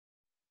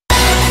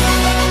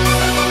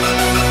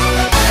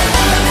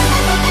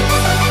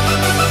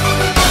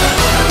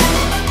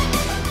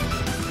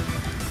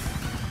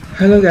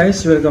Hello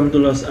guys, welcome to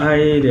Lost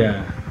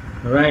Idea.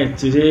 Right,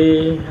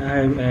 today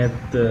I'm at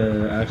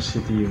the Arc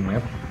City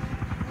map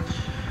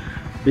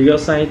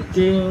because I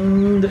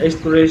think the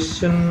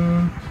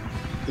exploration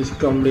is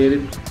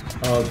completed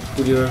out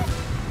clear,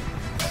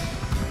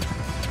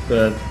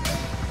 but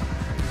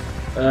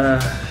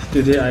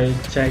today I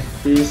checked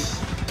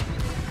this.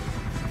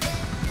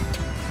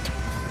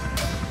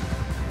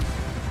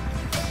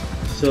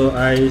 So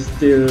I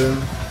still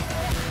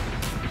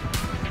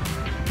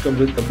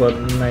complete about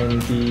 69%.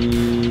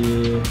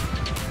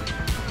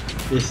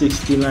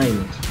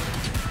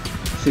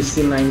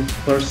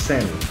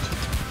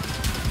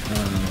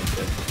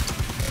 Okay.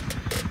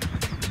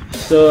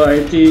 So I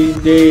think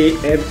they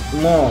add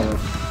more.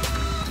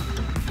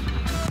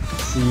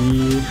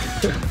 See.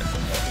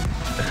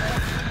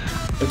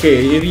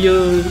 Okay, if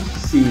you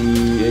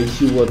see,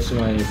 if you watch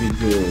my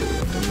video,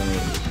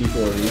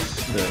 before this,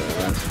 the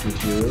last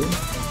video,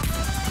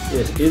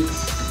 yes, its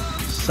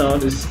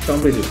sound is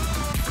completed.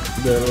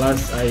 The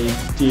last I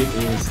did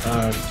is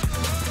Arc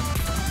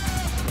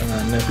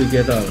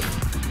Navigator.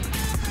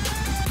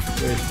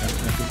 Where is Arc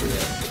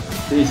Navigator?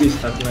 This is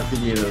Arc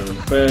Navigator.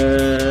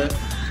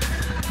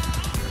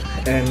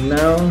 And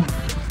now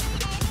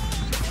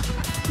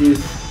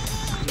this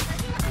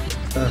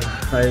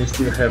I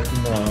still have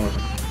more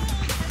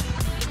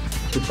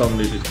to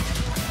complete it.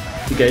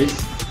 Okay, guys,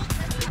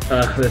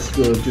 let's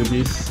go to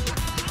this.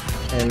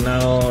 And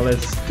now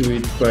let's do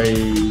it by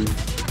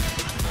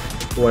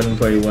one.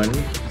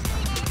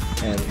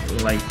 And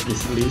like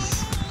this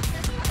list,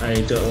 I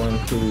don't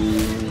want to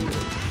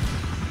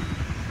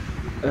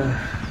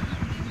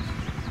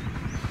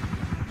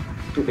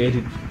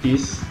edit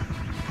this.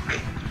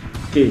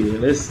 Okay,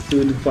 let's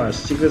do the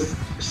first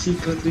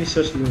secret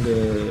research in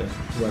the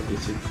what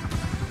is it?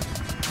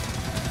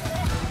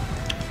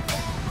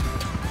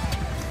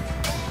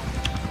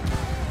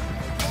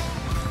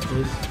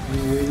 Yes,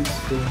 where is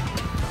the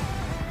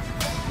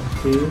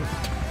okay?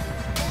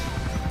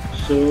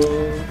 So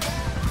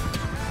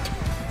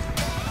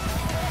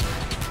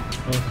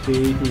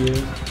okay,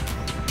 here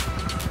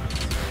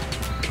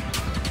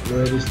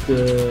where is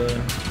the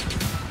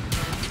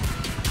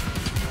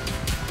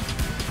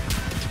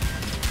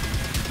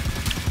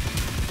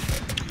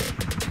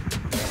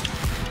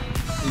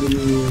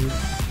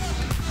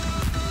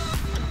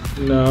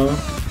no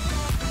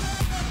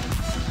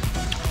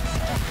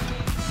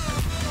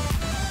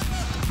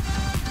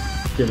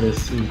okay,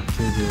 let's see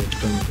to the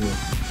front here.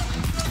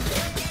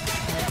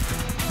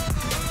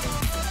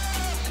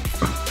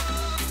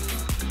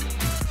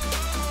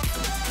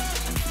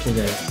 Okay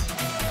guys,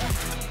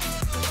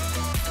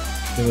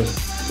 it was,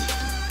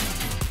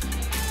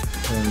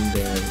 and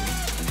then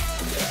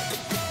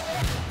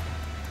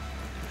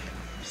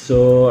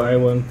so I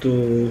want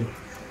to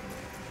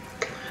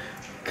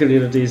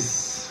clear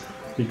this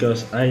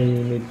because I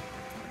need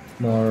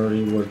more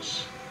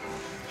rewards,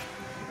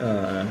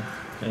 and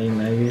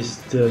I wish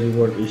the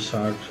reward is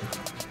hard.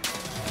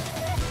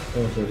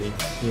 Oh sorry,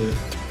 here.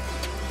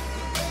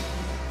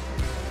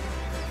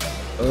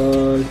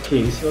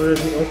 Okay, it's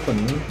already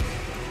open.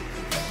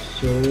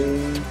 So I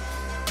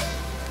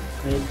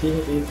think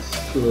it's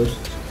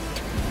closed.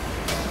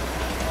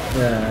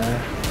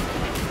 Yeah,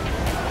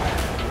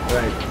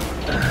 right.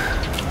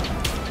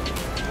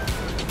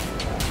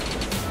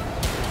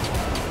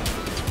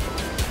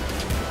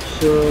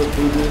 So it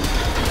is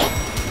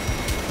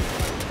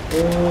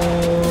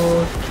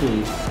okay.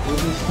 It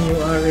is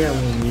new area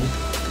maybe.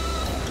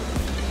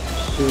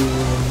 So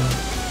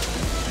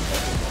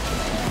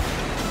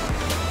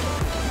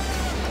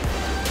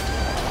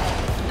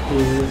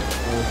here.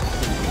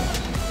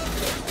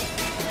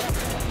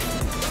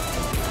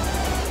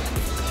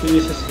 So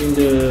this is in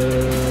the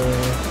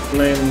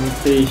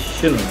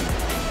plantation,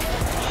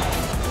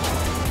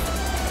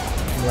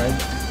 right?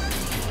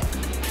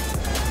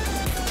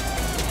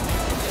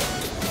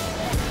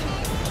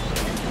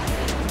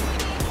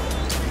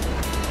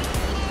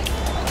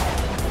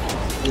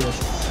 Yes,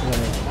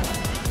 right.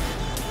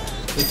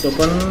 It's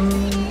open.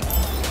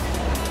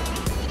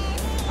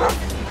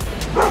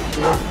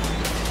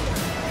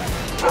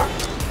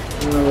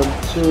 Now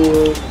to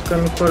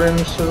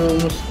conference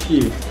rooms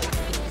key.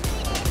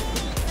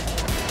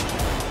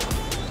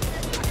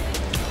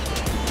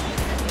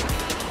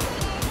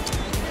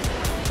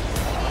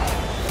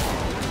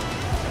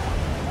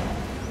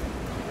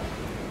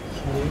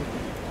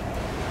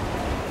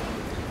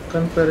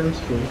 Conference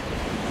room.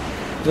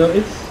 So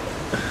it's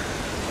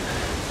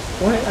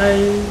why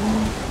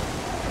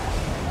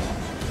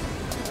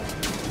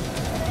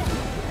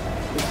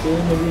okay,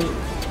 maybe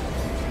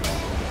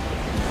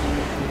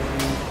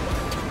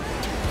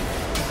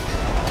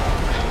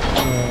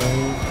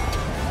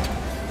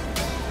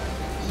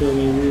so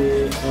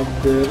maybe up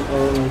there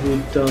or maybe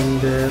down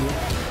there.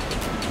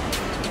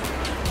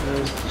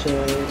 Let's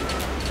check.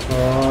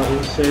 Oh,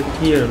 inside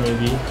here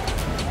maybe.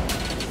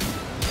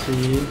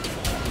 See.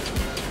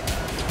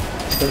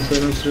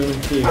 Conference room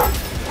here.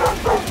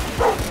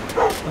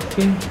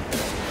 Okay.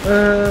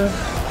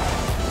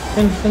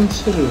 Conference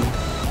room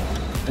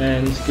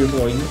and skill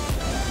point.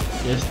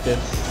 Yes,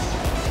 that's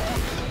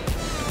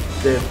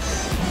that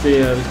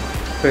they are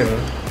fair,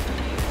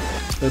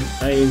 but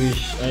I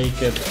wish I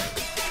get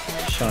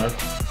sharp.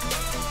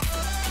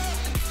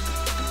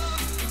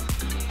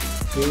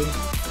 Okay,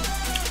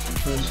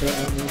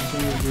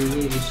 masa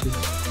dulu di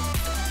situ.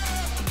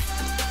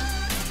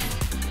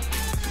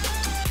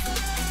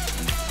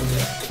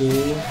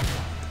 Okay,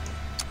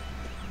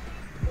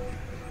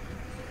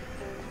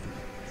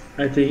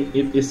 I think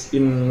it is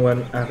in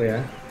one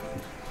area.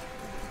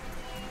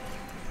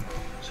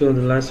 So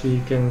the last we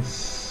can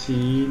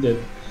see that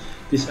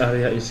this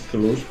area is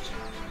closed,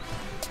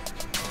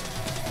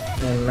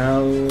 and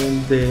now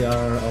they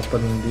are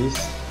opening this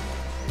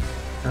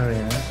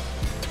area.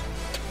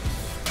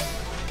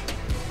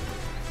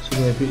 So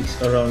maybe it's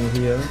around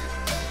here.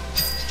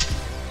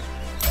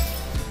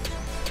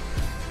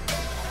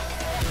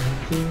 I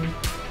think.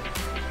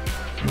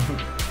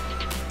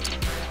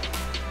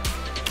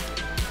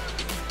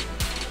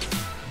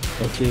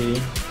 Okay.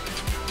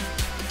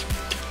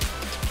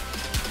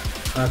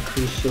 Art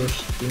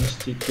Research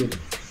Institute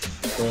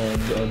on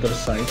the other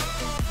side.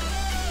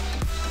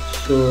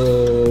 So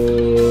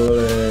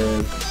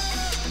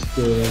let's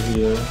go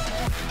here.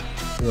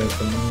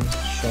 Weapon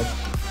shop.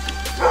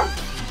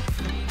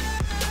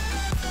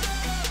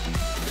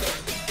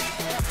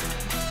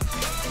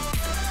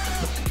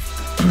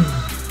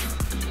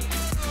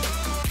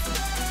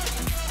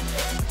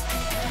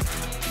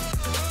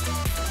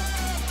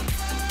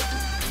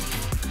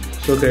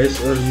 So guys,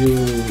 do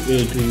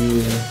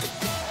you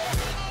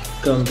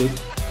complete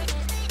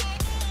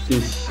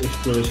this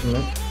exploration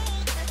map?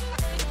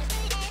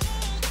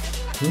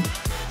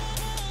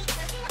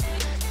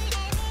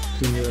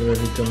 We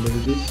already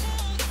completed this,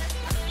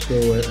 so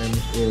I'm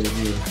over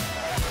here.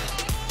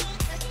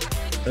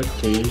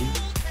 Okay,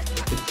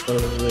 it's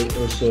already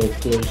also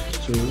close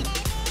to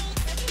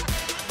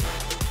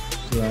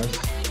last.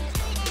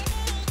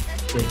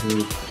 Okay,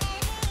 wait.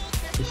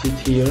 Is it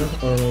here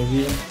or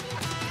maybe?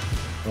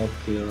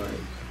 Okay,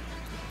 right.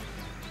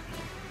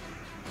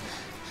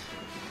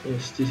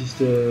 Yes, this is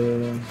the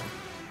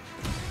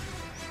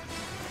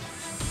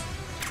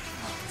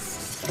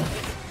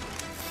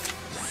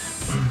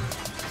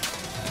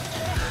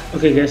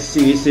okay guys,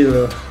 we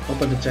still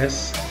open the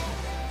chest,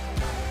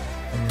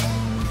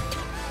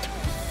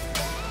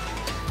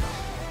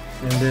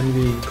 and then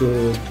we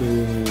go to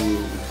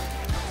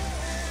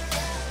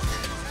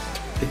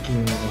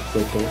taking a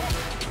photo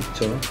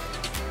picture,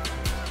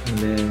 and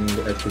then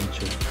the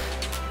adventure.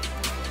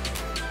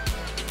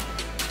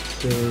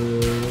 So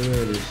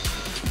where is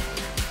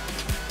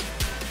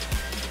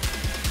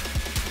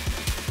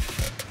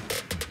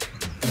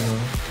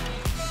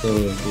so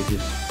this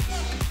is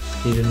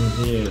hidden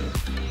here.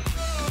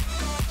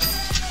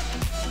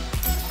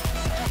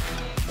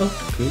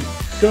 Okay,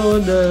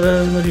 so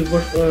the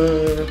reward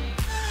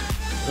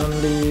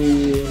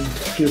only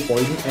skill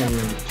point and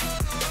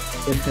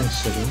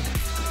enhancer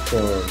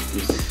for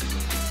this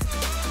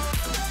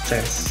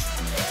test.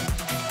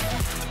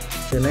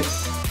 The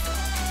next,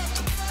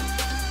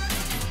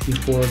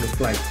 before the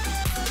flight.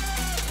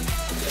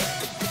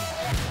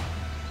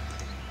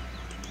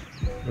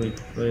 Wait.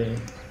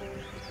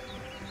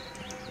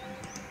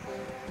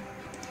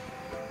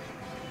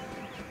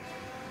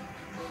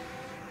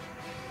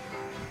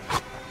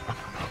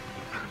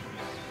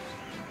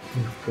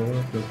 Before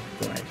the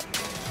flight.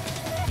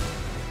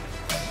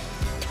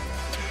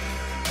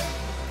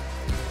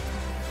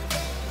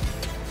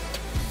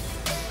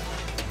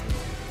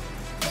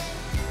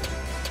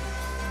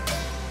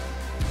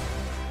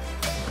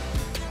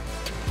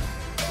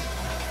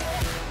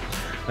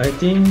 I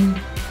think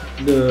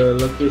the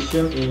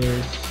location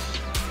is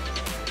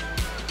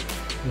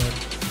not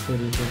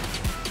very good.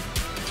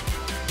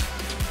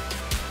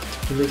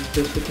 The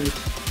location is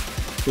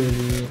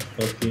very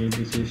okay.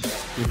 This is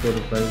before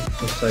the flight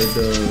beside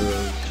the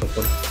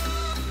chopper.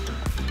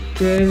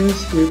 Okay,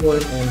 skill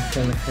point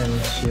and hand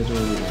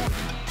zero.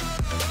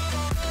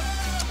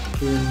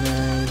 Okay,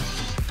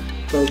 next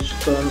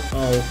touchdown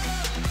of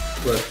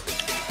what?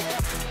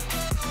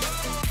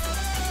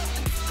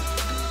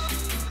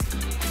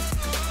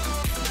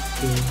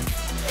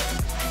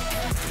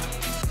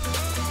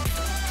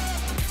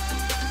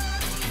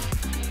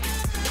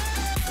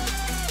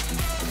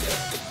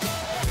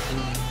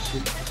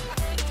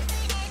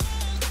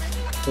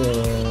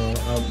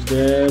 Up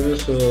there,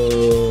 so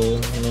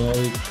now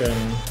we can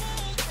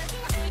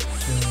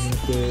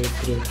go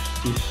through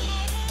this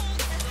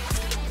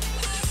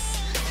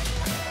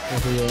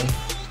area.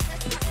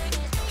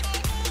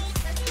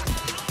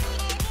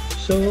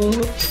 So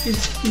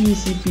it's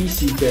easy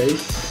peasy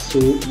guys, so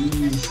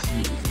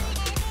easy.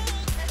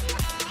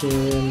 Okay,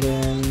 and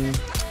then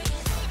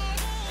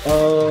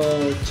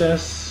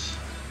just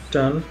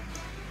done.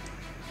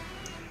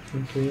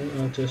 Okay,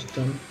 just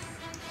done.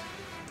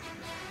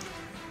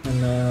 And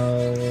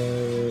now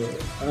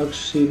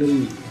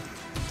auxiliary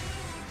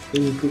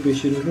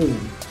incubation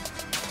room.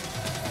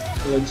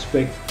 Let's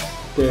back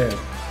there.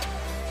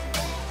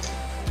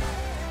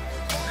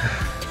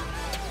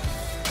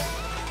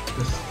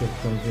 Let's go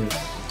from here.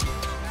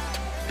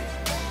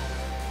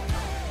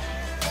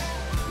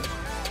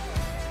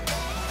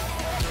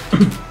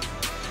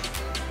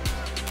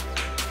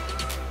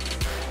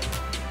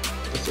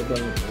 Let's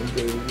open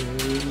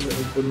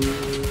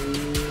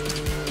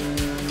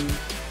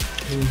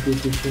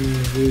inquisition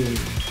room.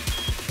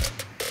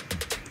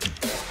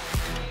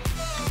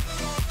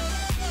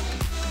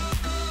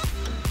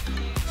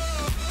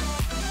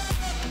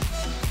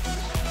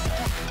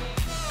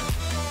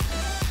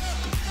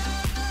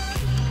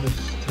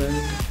 Let's try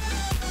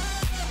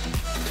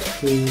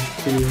to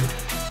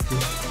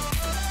this.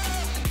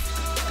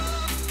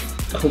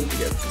 Oh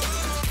yeah,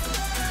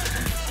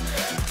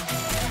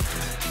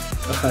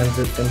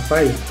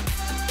 105.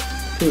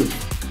 Two.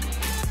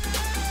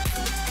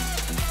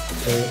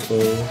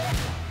 Oh.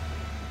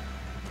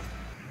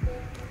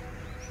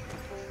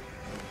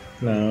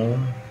 Now,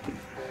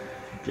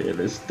 okay,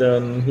 let's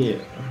down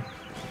here.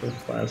 So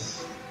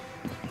fast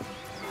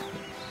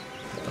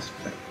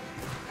back.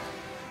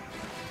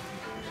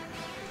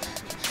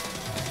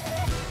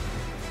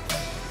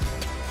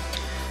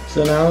 So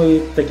now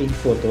we're taking a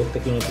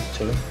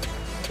picture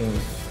in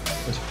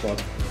the spot.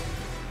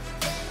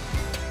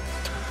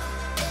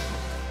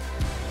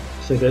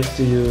 So guys,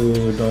 do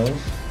you know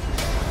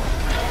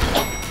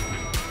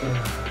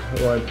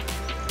what?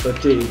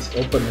 Okay, it's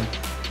open.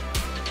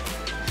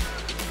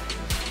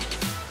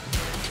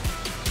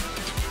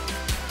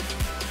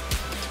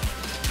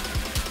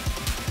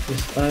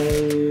 Yes, I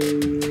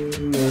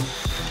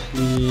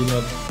mostly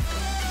not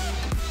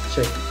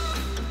check.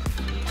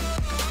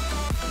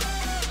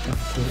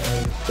 Okay,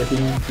 I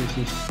think this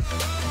is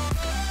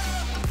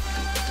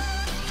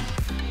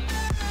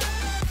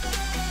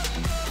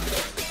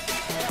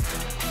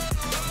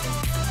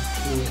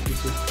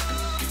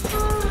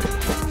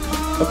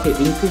okay,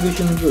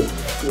 incubation room.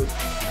 Good.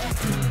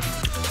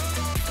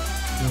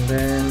 And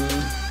then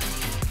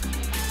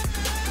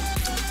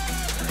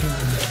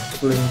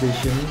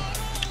presentation.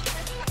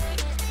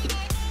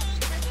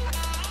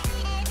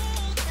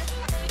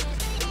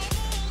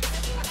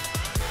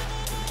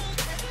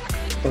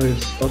 Oh,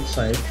 it's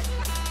outside.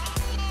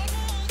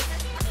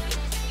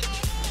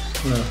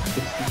 No,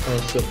 it's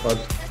also hot.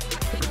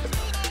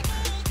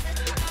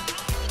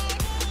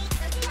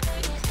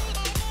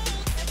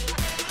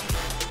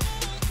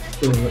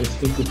 Oh, it's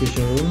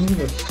incubation room.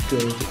 Let's go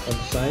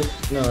outside.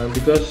 No,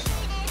 because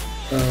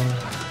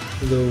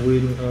the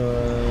wind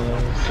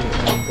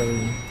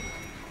entering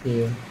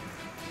here.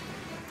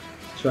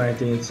 So I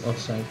think it's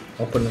outside,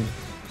 open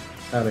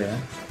area.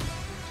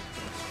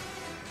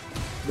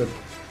 But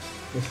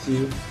let's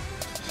see.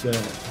 The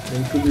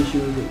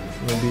incubation room,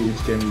 maybe it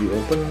can be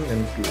open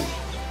and closed.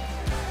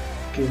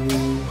 Can we?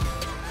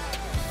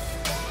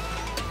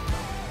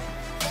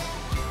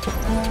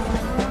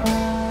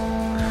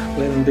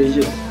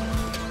 Presentation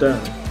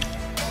done.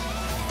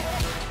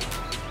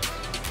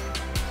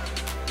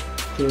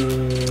 Okay,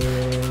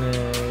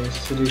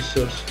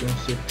 research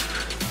institute.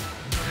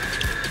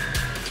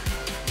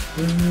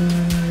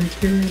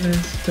 Okay,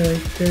 let's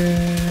take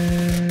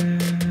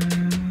that.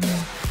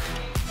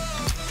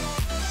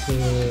 So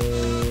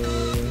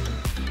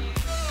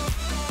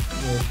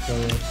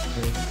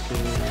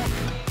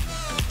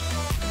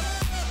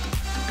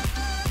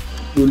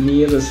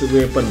Dunier's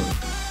weapon.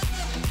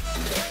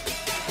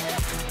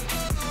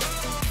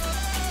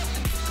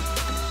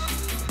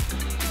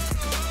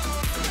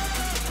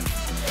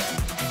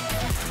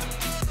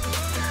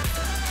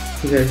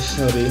 Guys,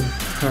 sorry,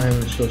 I'm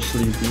so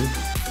sleepy.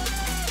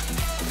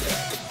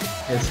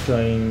 It's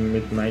going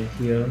midnight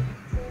here.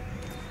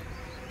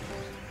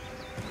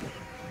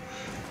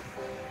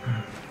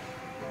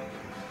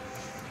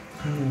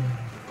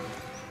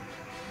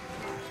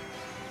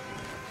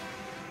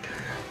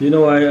 You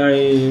know why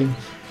I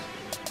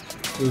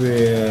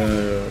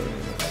wear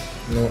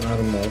no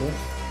armor?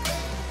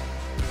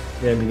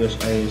 Yeah, because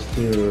I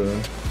still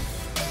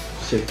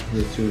sick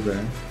the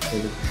children.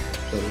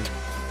 Sorry.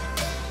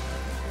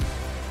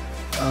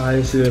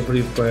 I still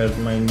prepared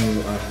my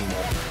new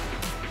armor.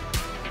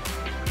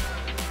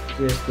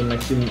 Yes, the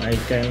maximum I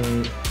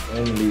can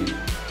only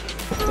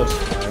first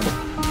time.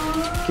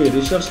 Okay,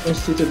 Research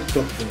Institute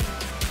clothing.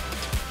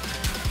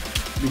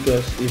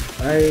 Because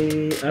if I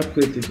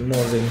upgraded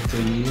more than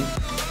 3,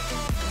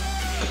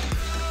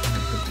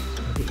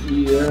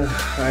 yeah,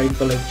 I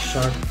collect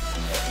shard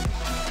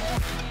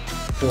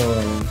for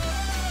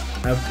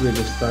upgrade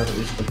the star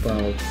is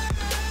about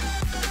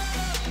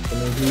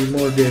maybe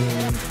more than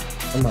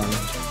a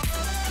month,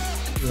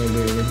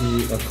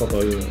 maybe a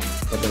couple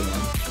months,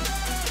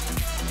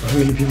 or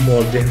maybe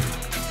more than.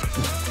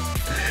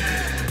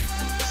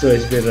 So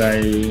it's better I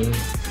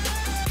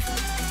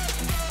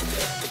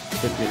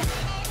take it.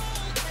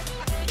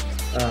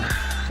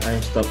 I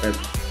stop at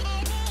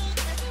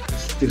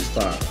still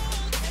star.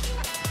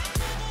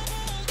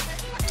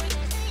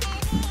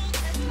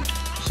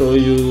 So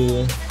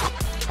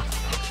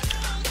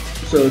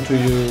do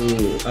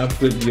you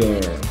upgrade your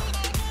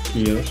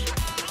gears,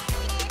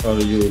 or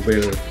you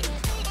better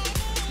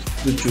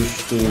to choose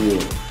to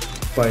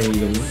buy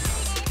them?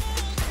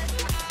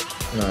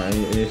 Nah,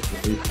 if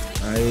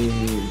I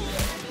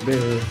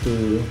better to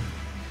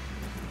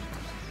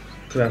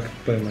craft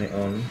by my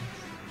own.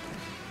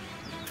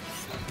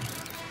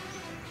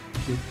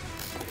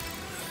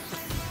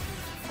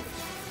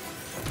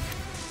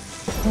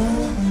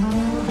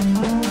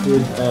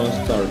 With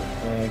start.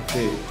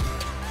 Okay.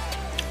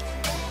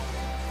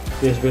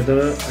 Yes,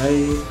 better I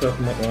craft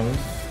my own,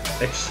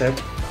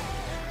 except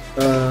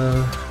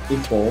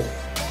evolve,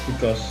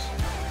 because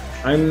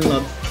I'm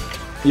not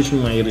using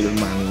my real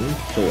money,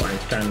 so I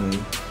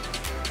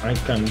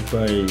can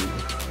buy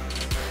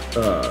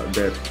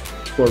that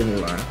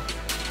formula.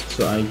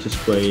 So I just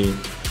buy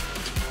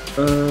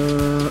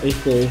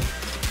evolve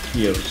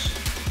gears.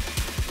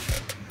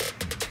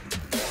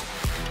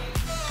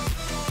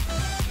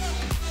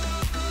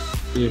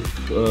 If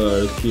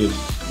gears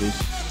is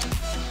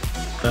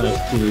I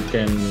still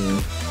can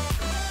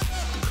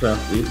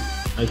craft it,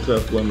 I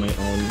craft on my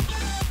own.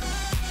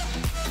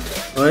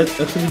 Alright,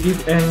 actually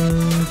give an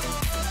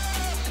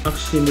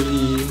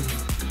auxiliary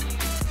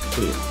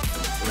clip,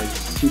 like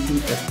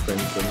city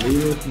adventure,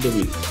 remove the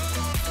wheel.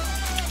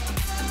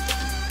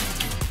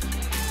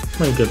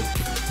 My god,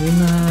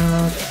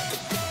 not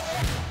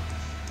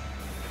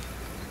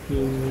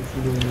remove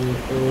the wheel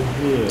over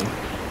here.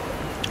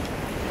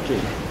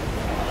 Okay,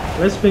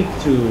 let's back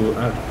to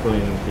our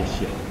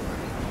plantation.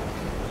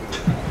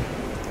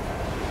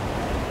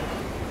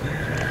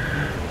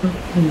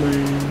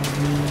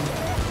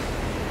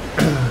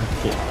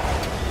 Okay,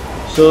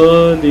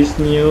 so this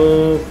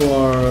new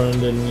for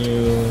the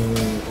new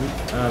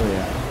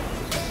area.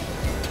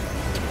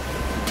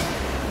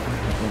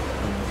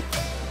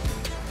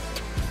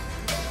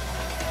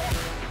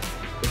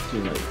 Let's see,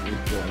 like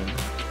this one.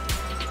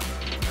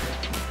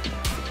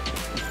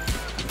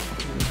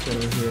 So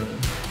here,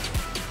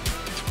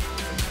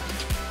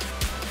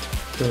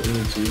 so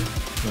easy.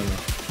 No.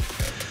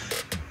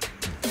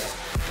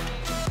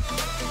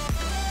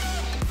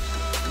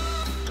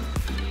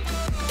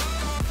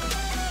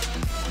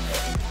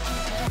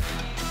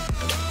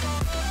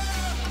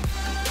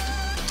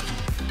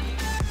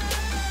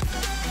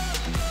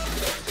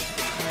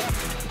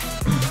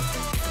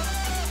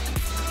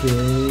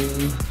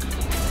 Okay.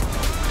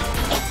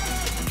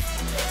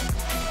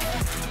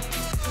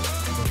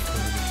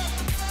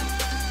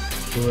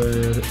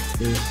 Where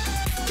is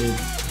it?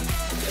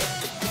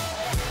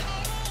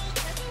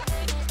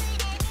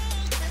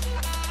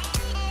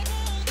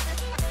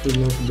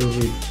 Remove the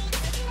wheel.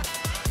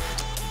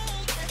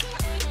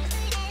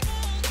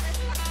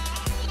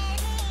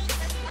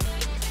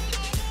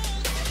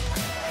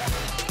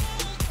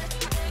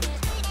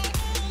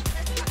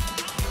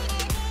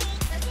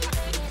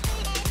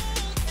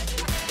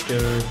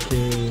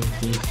 Okay,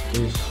 this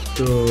is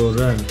to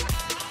run,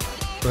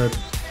 but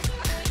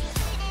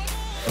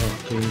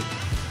okay.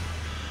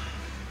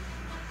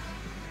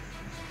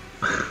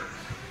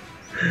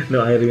 No,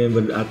 I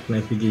remember the act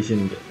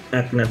navigation,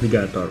 act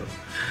navigator.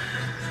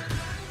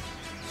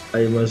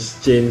 I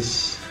must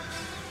change.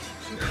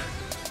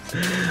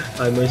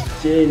 I must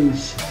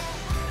change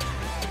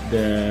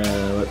the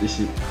what is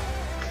it?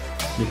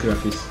 The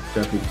graphic.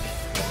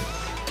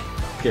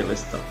 Okay,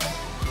 let's stop.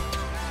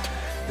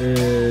 The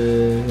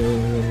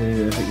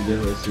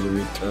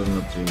silhouette are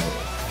not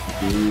removed.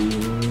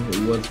 Okay,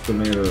 what's the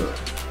matter?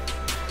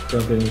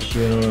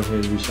 Conventional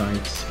heavy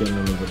sites can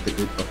no longer take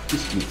rid of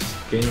this glitch.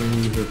 Can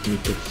you help me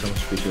get some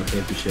special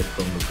heavy set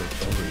from the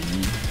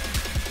factory?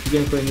 You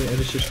can find in a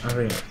research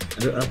area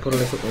at the upper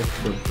level of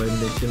the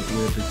plantation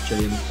where the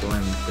giant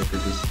plant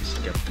packages is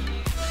kept.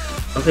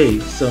 Okay,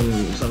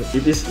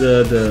 it is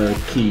the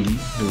key.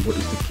 What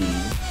is the key?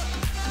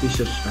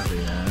 Research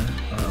area,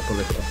 upper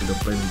level of the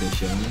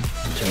plantation,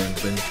 giant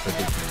plant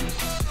packages.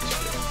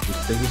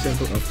 Let's take a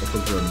sample of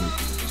overgrown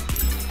leaves.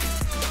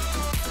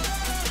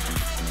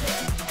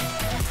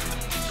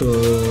 So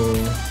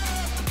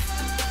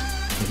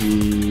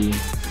maybe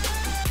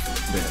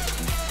that.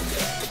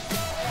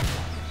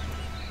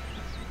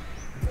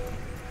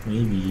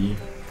 Maybe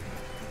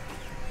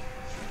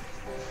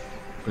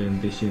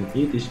plantation.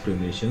 It is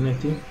plantation, I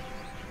think.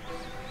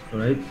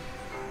 Alright.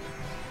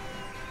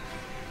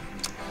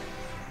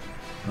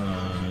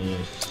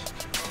 Yes.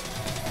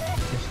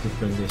 It's the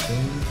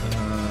plantation.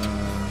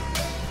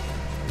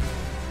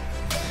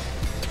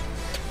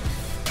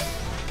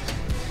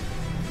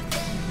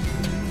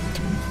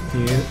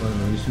 Here,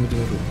 this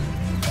meeting room.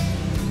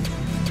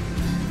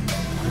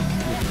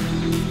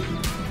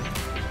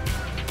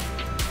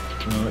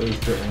 Now is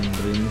the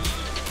entrance.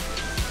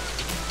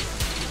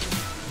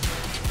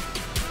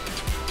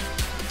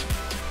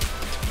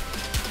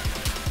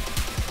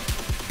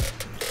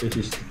 This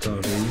is the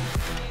story.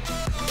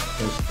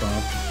 Let's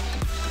stop.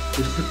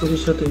 This is the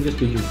position to engage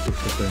the use of the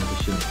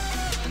presentation.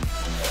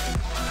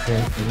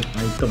 Hand an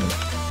item.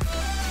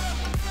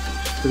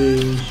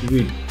 Strange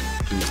with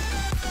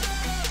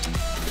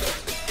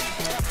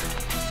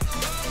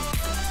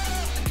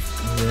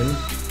then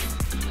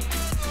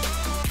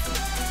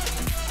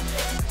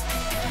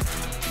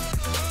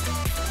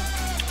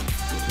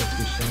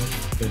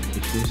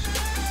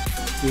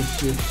this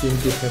should seem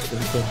to have the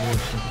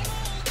conversion.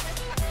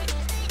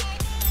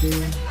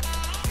 Okay,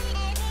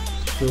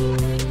 so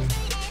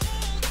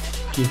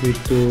give it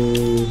to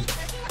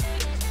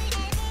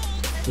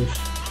push.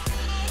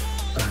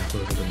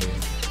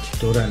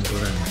 Doran.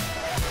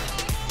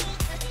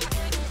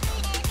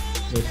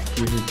 Let's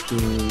give it to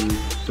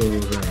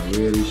Doran.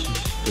 Where is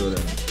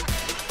Doran?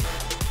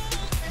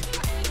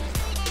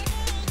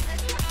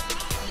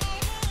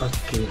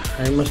 Okay,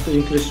 I must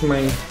increase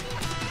my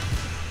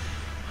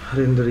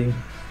rendering.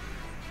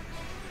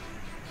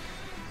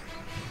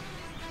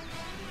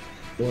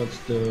 What's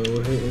the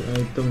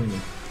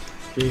item?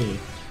 Okay.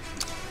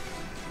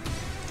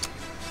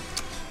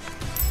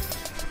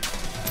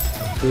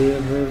 Okay,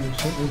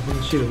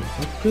 zero.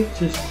 Okay,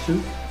 just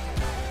 2.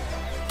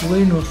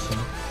 Why not so?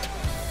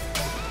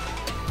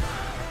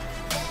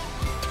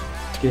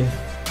 Okay,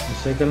 the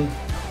second.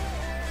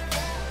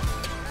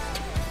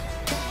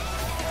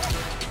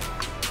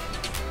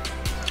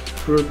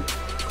 Fruit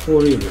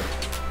Courier.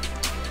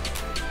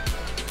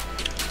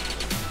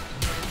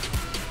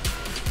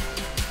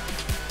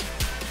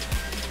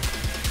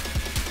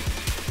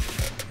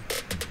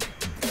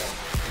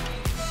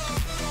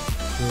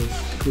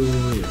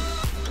 Courier.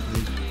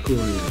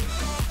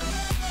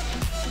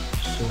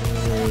 So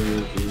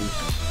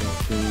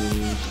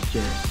is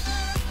yes.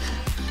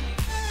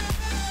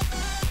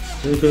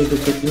 We're going to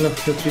get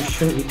enough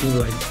nutrition eating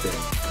like that.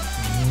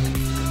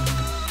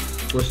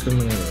 What's the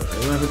matter? I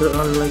rather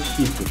unlike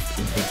seafood,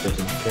 it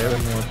doesn't care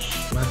much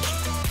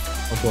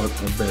about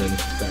a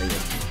balanced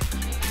diet.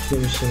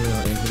 Seems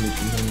similar and he lives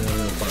in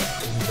Memorial Park.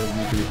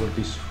 We deliver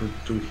this food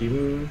to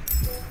him.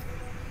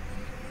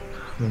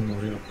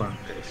 Memorial Park,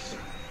 guys.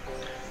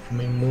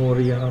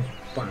 Memorial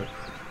Park.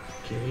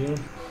 Okay.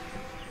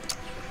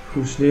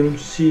 Whose name?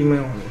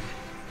 Simeon.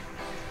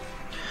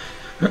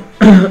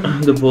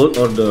 The boat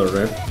or the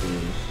red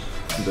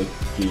is the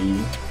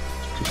key.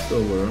 Just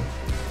over.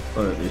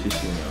 Oh, this is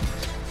Simeon.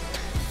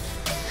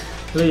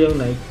 Hello, young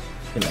knight.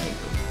 Can I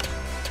go?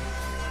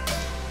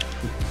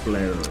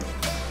 Player.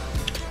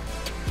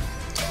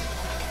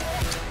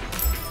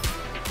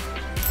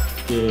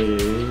 Okay.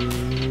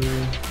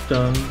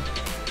 Done.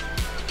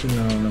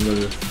 Now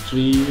number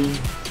 3.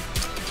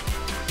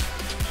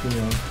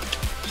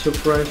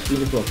 Surprise in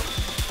the box.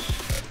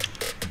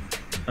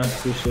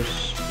 Research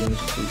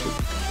Institute.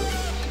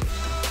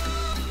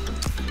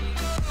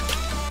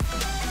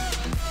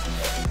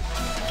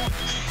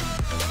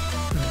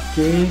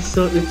 Okay,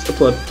 so it's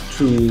about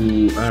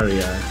 2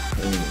 area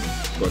in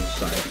both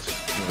sides,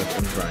 left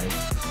and right.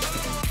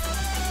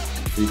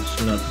 It's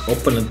not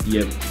opened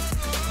yet.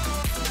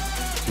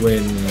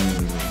 When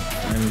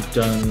I'm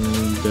done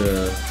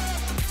the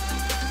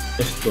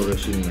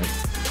exploration map.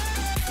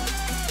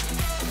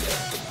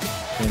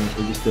 And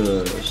it is the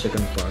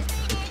second part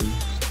actually.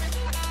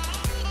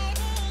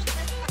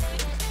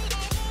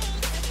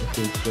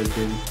 Okay, so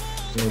then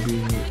maybe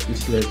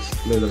it's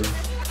later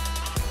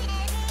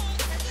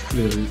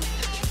clearly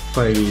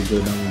by the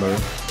number,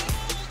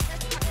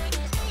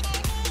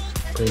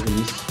 by the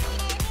list,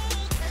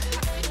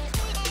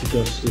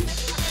 because it's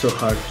so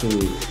hard to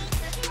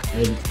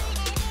edit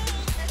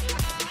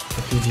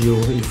a video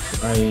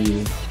if I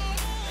do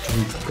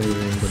it by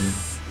random.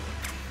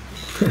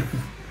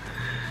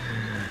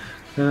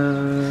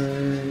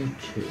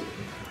 Okay.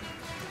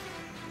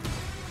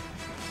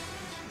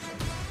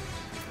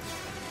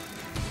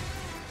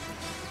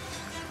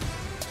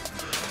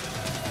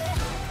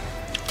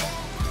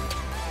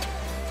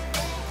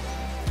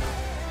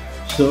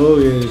 So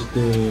here's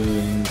the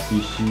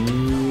NPC.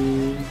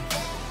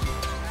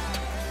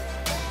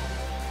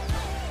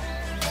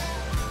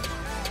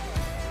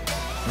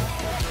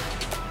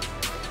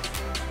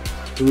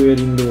 We're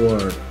in the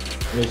world.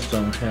 With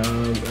some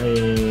help, I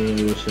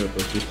was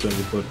supposed to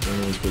report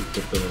me to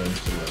Dr.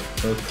 Lancelot.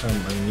 Welcome,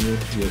 I'm new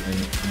here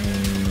and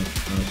I'm not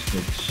a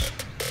snitch.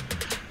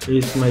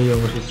 It's my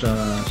younger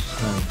sister's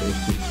hand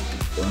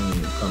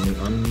coming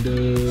on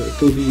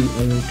to be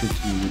on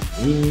duty with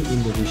me in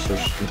the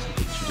research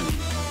institute today.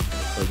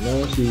 For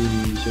now,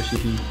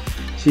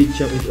 she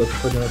jumped into a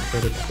corner for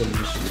the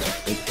television.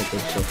 It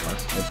happened so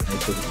fast that I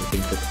couldn't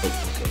even get out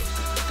of her.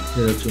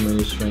 There are too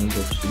many shrine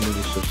books in the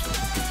research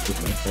institute. If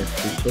I have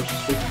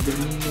resources with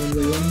them one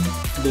by one,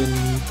 then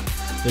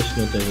there's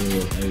no telling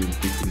when I will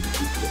be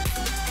completed them.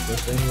 But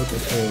I'm what I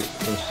call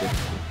for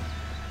safety.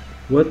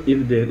 What if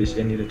there is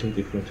any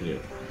radioactive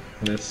material?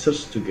 Let's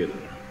search together.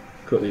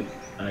 Got it,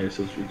 I'll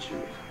search with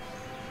you.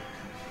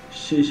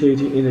 She's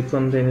hiding in a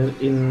container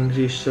in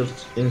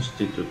Research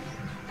Institute.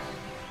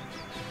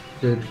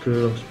 That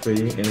girl is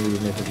praying and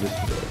will never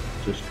let go.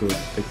 Just go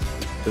take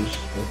pictures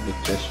of the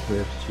chest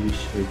where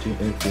she's hiding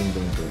and bring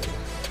them to me.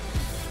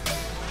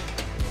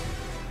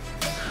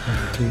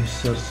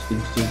 Research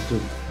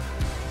Institute.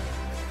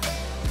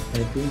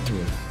 I think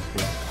here.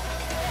 Okay.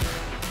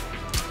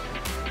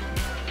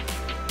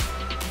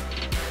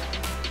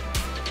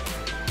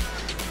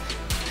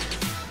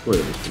 Where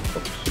is the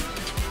box?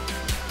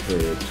 Where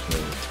is my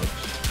box?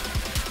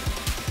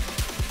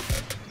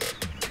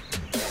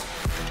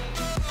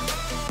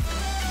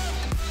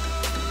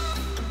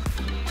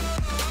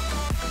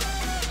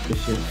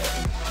 This is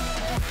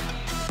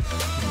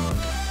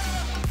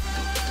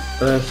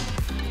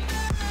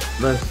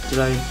let's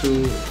try to,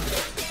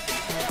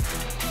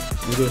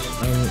 because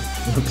I'm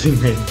not in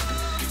main.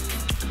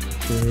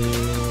 Okay,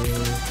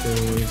 so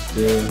is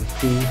the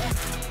key.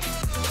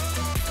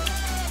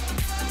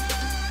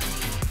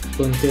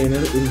 container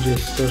in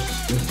research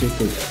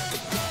institute.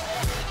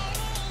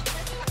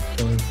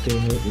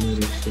 Container in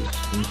research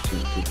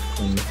institute.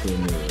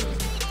 Container.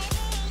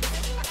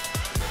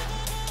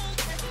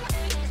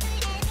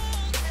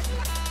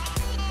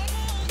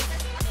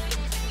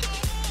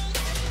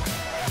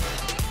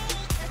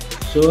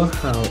 So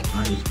how I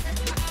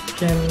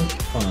can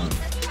find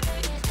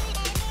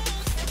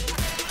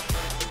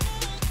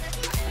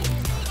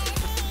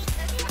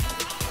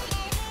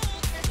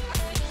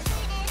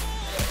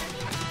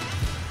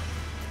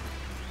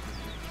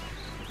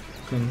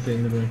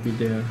container will be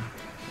there.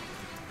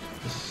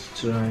 Let's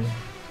try.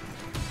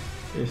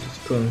 This is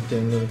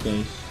container,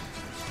 guys.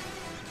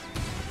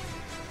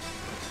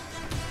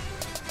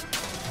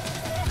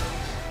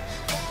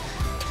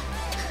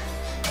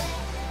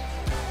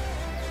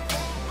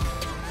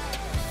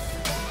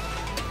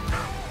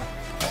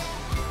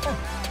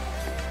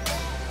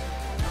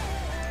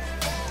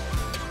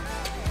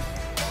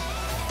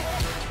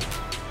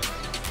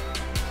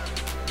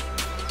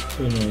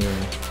 So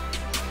now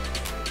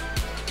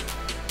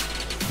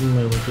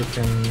email you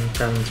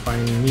can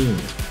find me.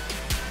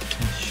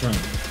 Sean,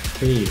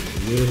 hey,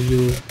 where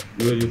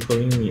you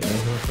calling me? I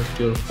have heard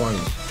your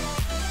voice.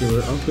 You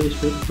were always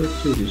very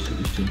curious to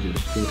this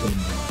dangerous program,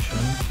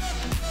 Sean.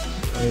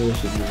 I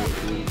was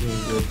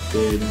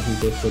then he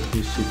got for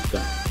this sit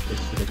back.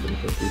 It's like a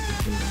little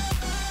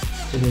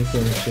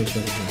conversation with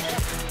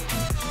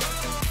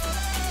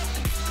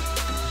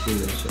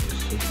himself.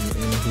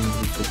 Anything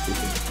we took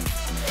with him.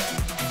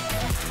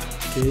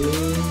 Okay,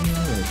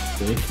 let's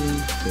take it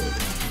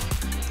further.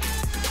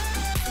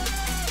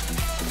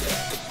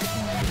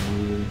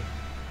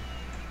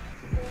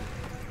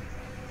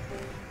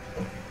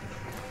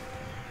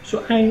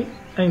 So I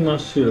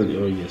must fill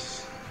the, oh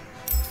yes.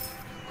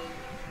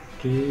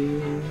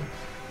 Okay,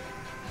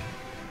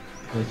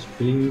 let's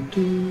bring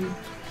to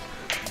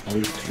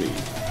all three.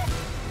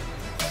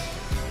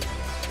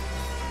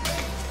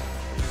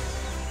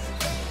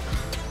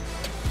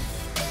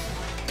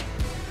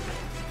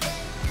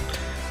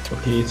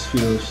 Okay, it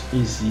feels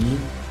easy.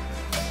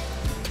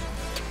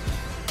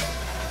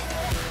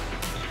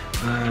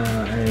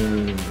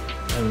 I'm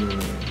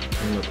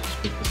not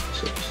expecting this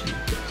so easy.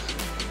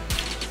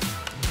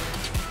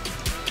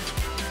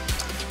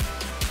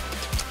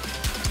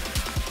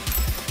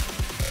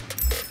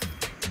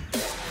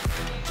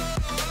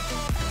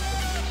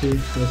 Okay,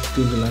 let's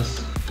do the last.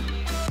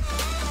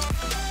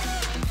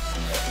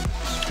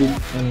 Speed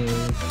and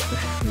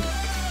technique.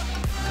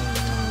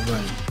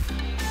 Right.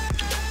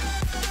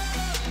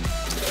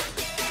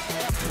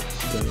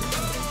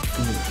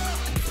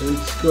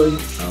 It's going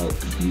out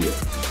here.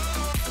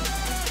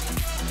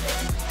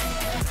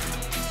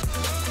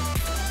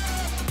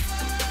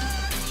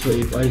 So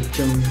if I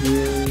jump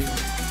here,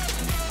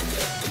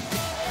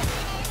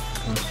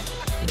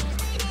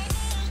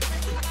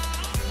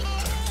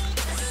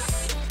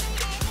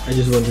 I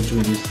just want to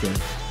do this here,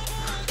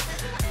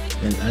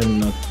 and I'm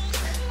not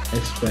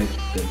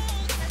expected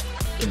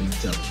can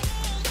jump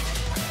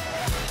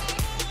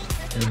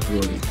and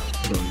rolling,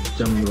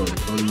 jump,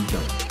 rolling,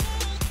 jump.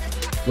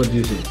 What do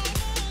you say?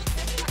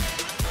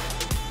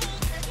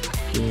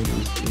 Okay,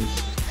 this is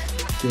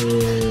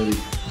scary.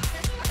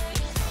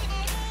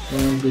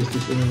 This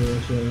is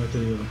innovation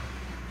material.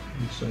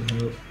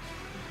 Somehow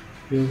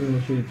you're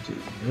going to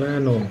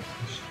no.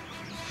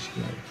 It's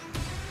not.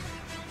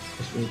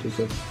 It's going to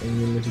cut a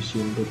new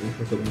medicine, but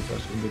if I can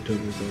pass in the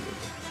turbo body.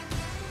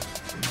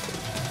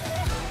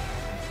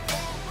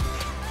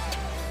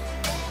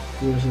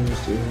 Here's a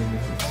mistake.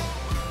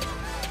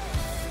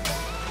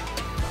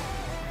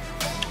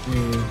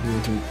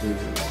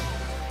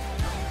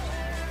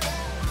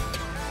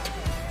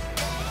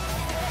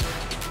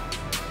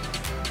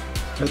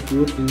 That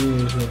wood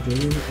is on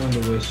the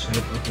west side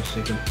of the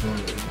second floor.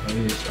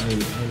 Yes, I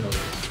know it.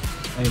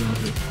 I know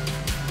it.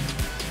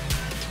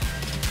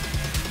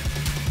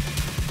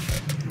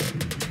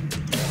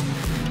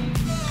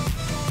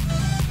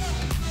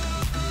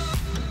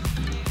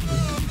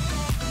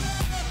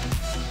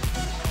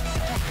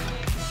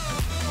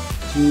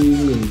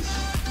 Jeez.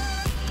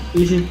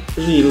 Is it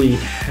really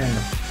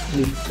half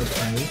lit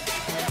time?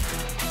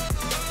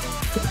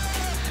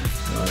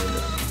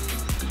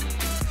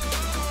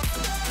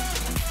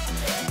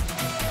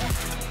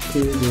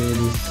 Okay, there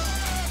is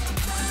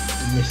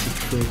message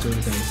filter,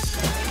 guys.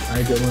 I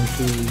don't want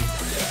to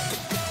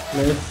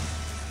left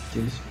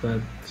this,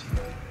 but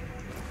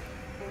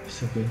it's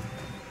okay.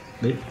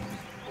 Left,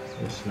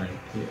 it's right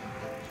here.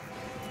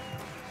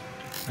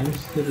 I'm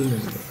still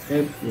remember.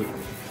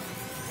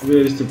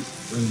 Where is the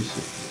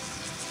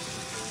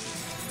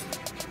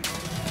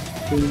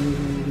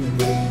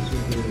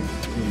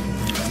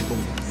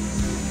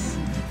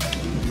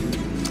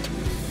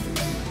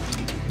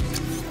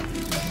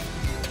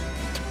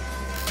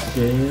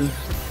Okay.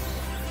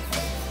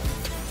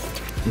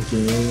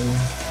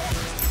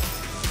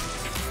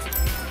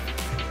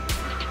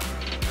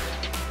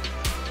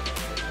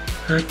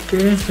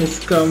 Okay, it's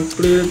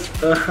complete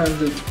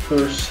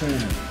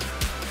 100%.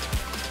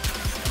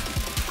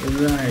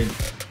 Right.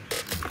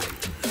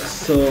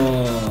 So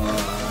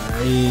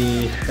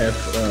I have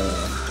a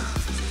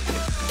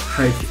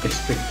high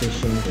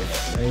expectation,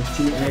 guys. I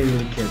think I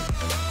will get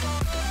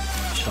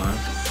shark,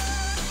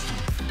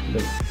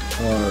 but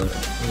or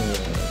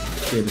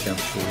kill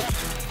capsules,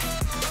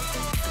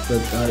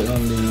 but I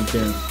only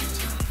get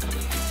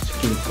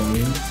skill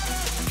points,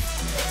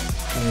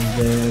 and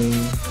then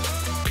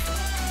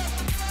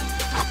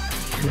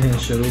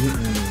mushroom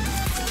and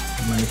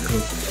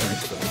micro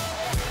crystal.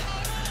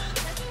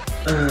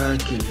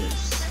 Okay, guys.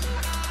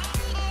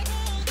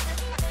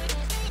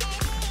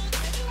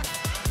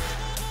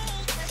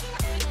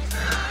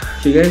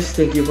 Okay guys,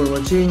 thank you for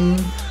watching.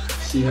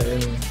 See you in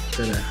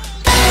dadah.